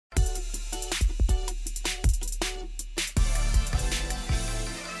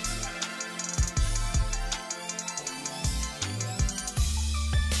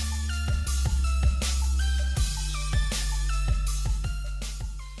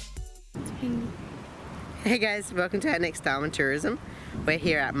talking. Hey guys, welcome to our next Darwin tourism. We're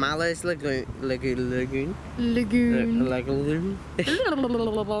here at Marlow's Lagoon. Lagoon. Lagoon.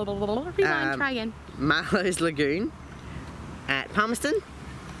 Rewind, try again. Marlow's Lagoon at Palmertson.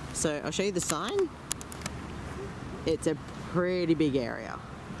 So I'll show you the sign. It's a pretty big area.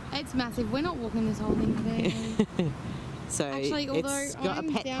 It's massive. We're not walking this whole thing today. So actually, although it's got I'm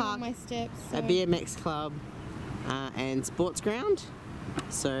a pet down park, on my steps, so. a BMX club, and sports ground.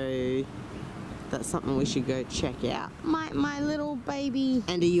 So that's something we should go check out. My little baby.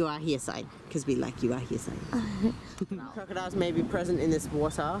 And a you are here sign, because we like you are here sign. Crocodiles may be present in this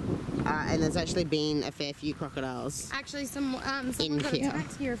water, and there's actually been a fair few crocodiles. Actually, someone got here.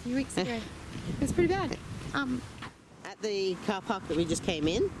 attacked here a few weeks ago. It's pretty bad. At the car park that we just came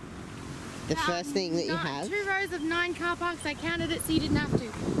in, the first thing that you have... 2 rows of 9 car parks. I counted it so you didn't have to.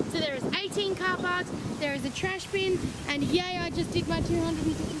 So there is 18 car parks, there is a trash bin, and yay, I just did my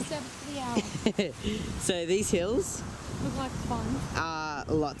 250 steps for the hour. So these hills look like fun. Are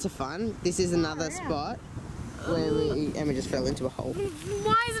lots of fun. This is another spot where we just fell into a hole.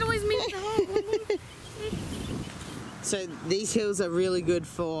 Why is it always me with the hole? So these hills are really good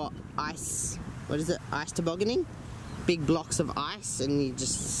for ice. What is it? Ice tobogganing. Big blocks of ice, and you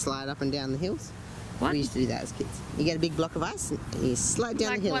just slide up and down the hills. What? We used to do that as kids. You get a big block of ice and you slide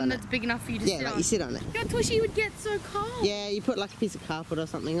down the hill. Like one that's big enough for you to sit on. Yeah, like you sit on it. Your tushy would get so cold. Yeah, you put like a piece of carpet or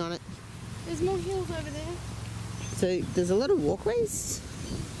something on it. There's more hills over there. So there's a lot of walkways.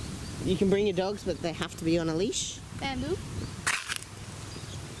 You can bring your dogs, but they have to be on a leash. Bamboo.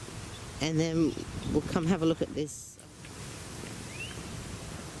 And then we'll come have a look at this.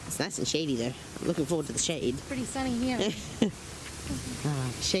 It's nice and shady though. I'm looking forward to the shade. It's pretty sunny here.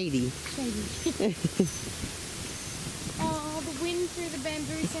 Shady. Shady. Oh, the wind through the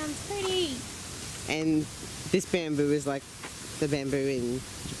bamboo sounds pretty. And this bamboo is like the bamboo in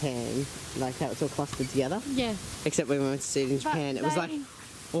Japan, like how it's all clustered together. Yeah. Except when we went to see it in Japan, it was like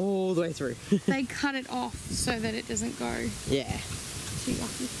all the way through. They cut it off so that it doesn't go. Yeah. Too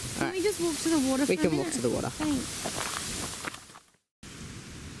yucky. Can we just walk to the water? We can walk to the water. Thanks.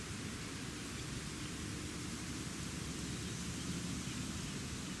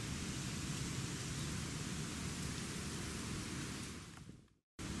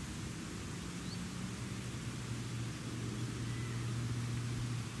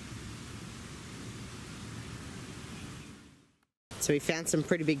 So we found some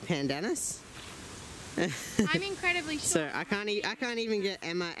pretty big pandanus. I'm incredibly short. So I can't even get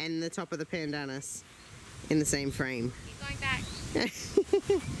Emma and the top of the pandanus in the same frame. Keep going back. There's a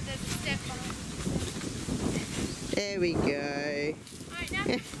step on it. There we go. Alright, now come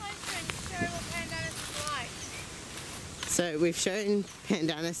closer and show what pandanus is like. So we've shown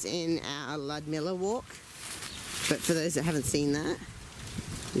pandanus in our Ludmilla walk, but for those that haven't seen that,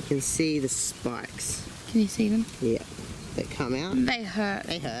 you can see the spikes. Can you see them? Yeah, that come out. They hurt.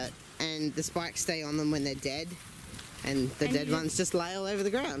 They hurt, and the spikes stay on them when they're dead, and the dead ones just lay all over the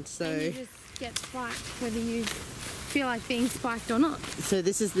ground. So and you just get spiked whether you feel like being spiked or not. So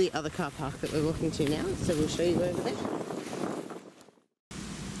this is the other car park that we're walking to now, so we'll show you over there.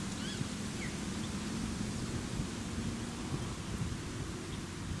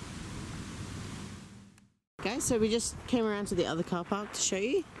 Okay, so we just came around to the other car park to show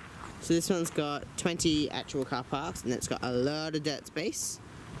you. So this one's got 20 actual car parks, and it's got a lot of dirt space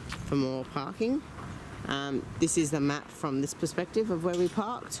for more parking. This is the map from this perspective of where we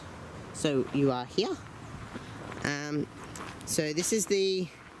parked. So you are here. So this is the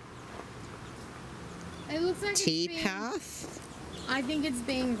It looks like T-path. I think it's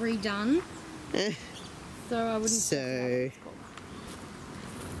being redone. So I wouldn't say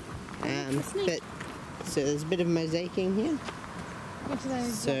so there's a bit of mosaicing here. What do they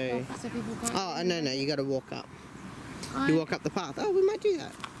So people can't oh no, you got to walk up. You walk up the path. Oh, we might do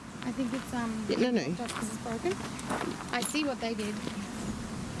that. I think it's no. just because it's broken. I see what they did.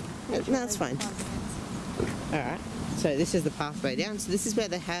 No, that's fine. Alright, so this is the pathway down. So this is where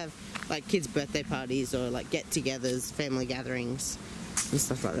they have like kids' birthday parties or like get-togethers, family gatherings and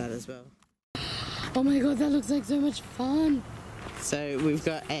stuff like that as well. Oh my god, that looks like so much fun. So we've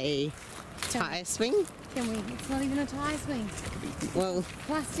got a tyre swing. Can we? It's not even a tyre swing. Well,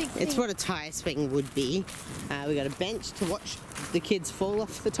 plastic thing. It's what a tyre swing would be. We got a bench to watch the kids fall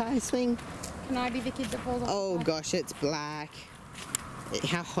off the tyre swing. Can I be the kid that falls off? Oh gosh, it's black.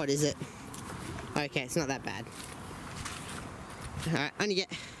 How hot is it? Okay, it's not that bad. Alright, only get...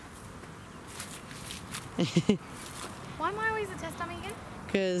 Why am I always a test dummy again?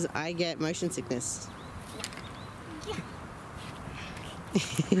 Because I get motion sickness. Yeah.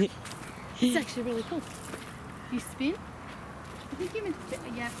 It's actually really cool. You spin? I think you meant to,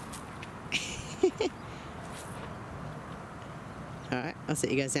 yeah. Alright, I'll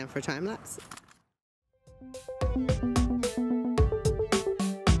set you guys down for a time lapse.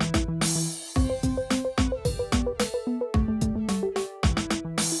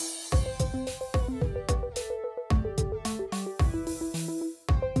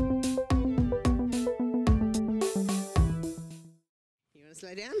 You want to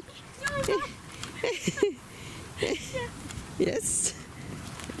slow down? Yes.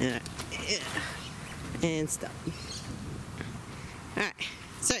 Alright. And stop. Alright,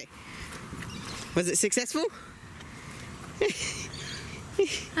 so, was it successful?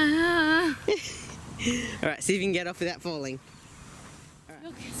 Alright, see if you can get off without falling.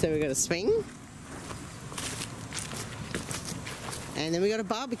 Alright, so we got a swing. And then we got a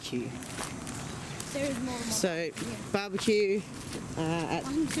barbecue. There is more. So, barbecue at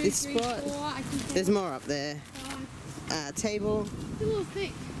 1, 2, this 3, spot. 4, I can count. There's more up there. Table. It's a little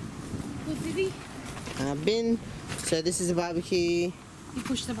thick. A little busy. Bin. So this is a barbecue. You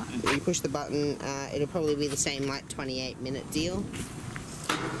push the button. You push the button. It'll probably be the same like 28-minute deal.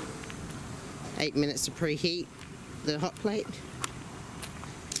 8 minutes to preheat the hot plate.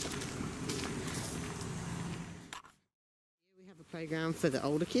 Here we have a playground for the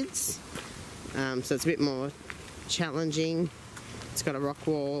older kids. So it's a bit more challenging. It's got a rock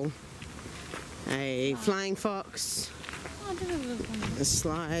wall, a flying fox, a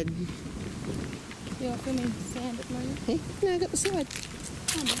slide. You're filming sand at the moment. Hey, no, I got the slide.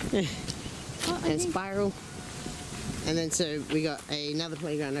 And spiral. And then so we got another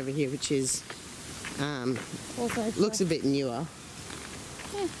playground over here, which is Also looks a bit newer,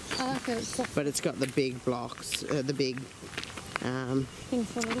 yeah, I like it. It's soft but it's got the big blocks, the big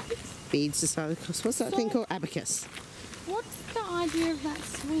things for little kids. beads to start across. What's that thing called? Abacus. What's the idea of that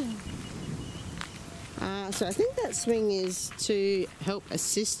swing? So I think that swing is to help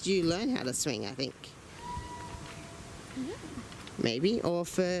assist you learn how to swing, I think. Yeah. Maybe, or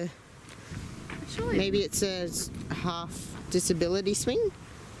for Surely. maybe it's a half disability swing.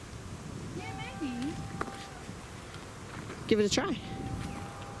 Yeah, maybe. Give it a try.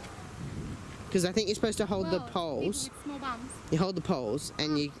 Because I think you're supposed to hold the Well, people poles. with small bums. You hold the poles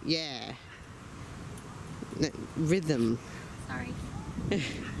and you, yeah. No, rhythm. Sorry.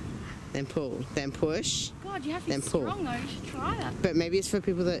 Then pull, then push. God, you have to Then be pull. strong though. You should try that. But maybe it's for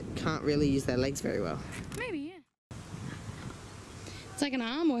people that can't really use their legs very well. Maybe, yeah. It's like an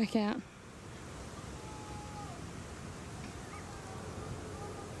arm workout.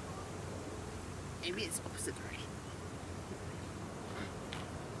 Maybe it's opposite direction.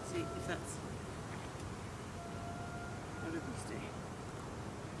 See if that's what did this do?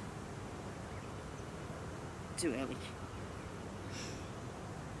 Too early.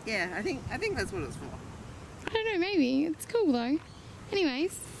 Yeah, I think that's what it's for. I don't know, maybe. It's cool though.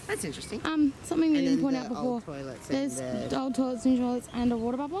 Anyways, That's interesting. something we And didn't then point the out before. old toilets There's and old toilets, new toilets, and a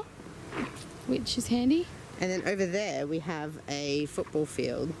water bubbler, which is handy. and then over there we have a football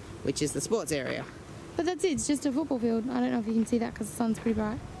field, which is the sports area. But that's it. It's just a football field. I don't know if you can see that because the sun's pretty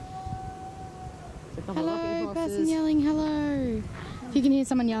bright. A couple of rocking Hello, person horses. yelling hello. If you can hear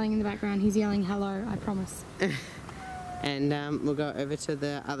someone yelling in the background, he's yelling hello, I promise. And we'll go over to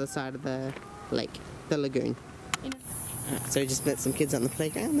the other side of the lake, the lagoon. So we just met some kids on the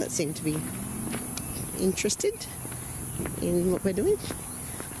playground that seem to be interested in what we're doing.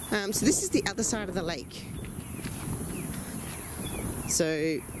 So this is the other side of the lake.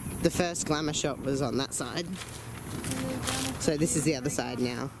 So the first glamour shop was on that side. So this is the other side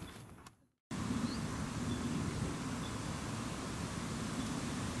now.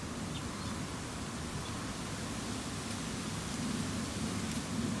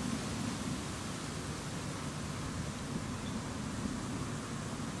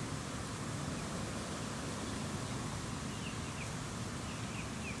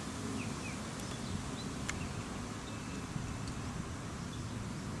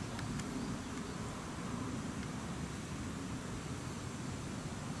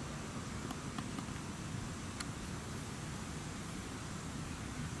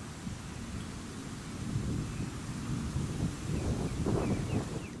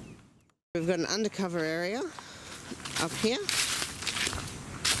 We've got an undercover area up here. I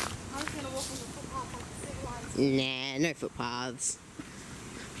was going to walk on the footpath like civilized. Nah, no footpaths.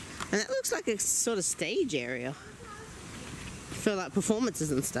 And that looks like a sort of stage area for like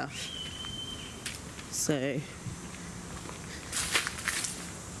performances and stuff. So,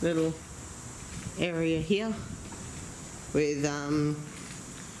 little area here with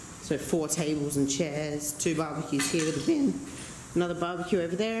so 4 tables and chairs, 2 barbecues here with a bin, another barbecue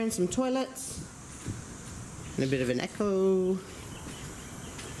over there and some toilets, and a bit of an echo.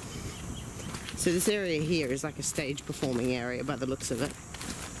 So this area here is like a stage performing area by the looks of it.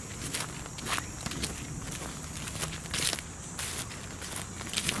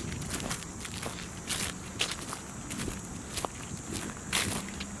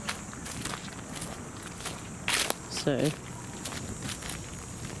 So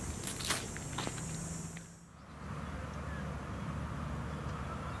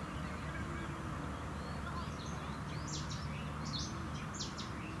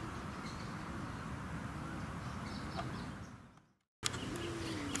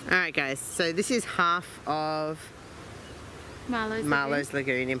alright guys, so this is half of Marlow's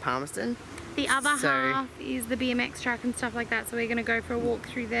Lagoon in Palmertson. The other half is the BMX track and stuff like that, so we're going to go for a walk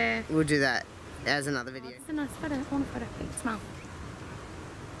through there. We'll do that as another video. It's a nice photo. I want a photo. Smile.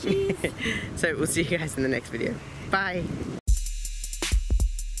 Cheese. So we'll see you guys in the next video. Bye.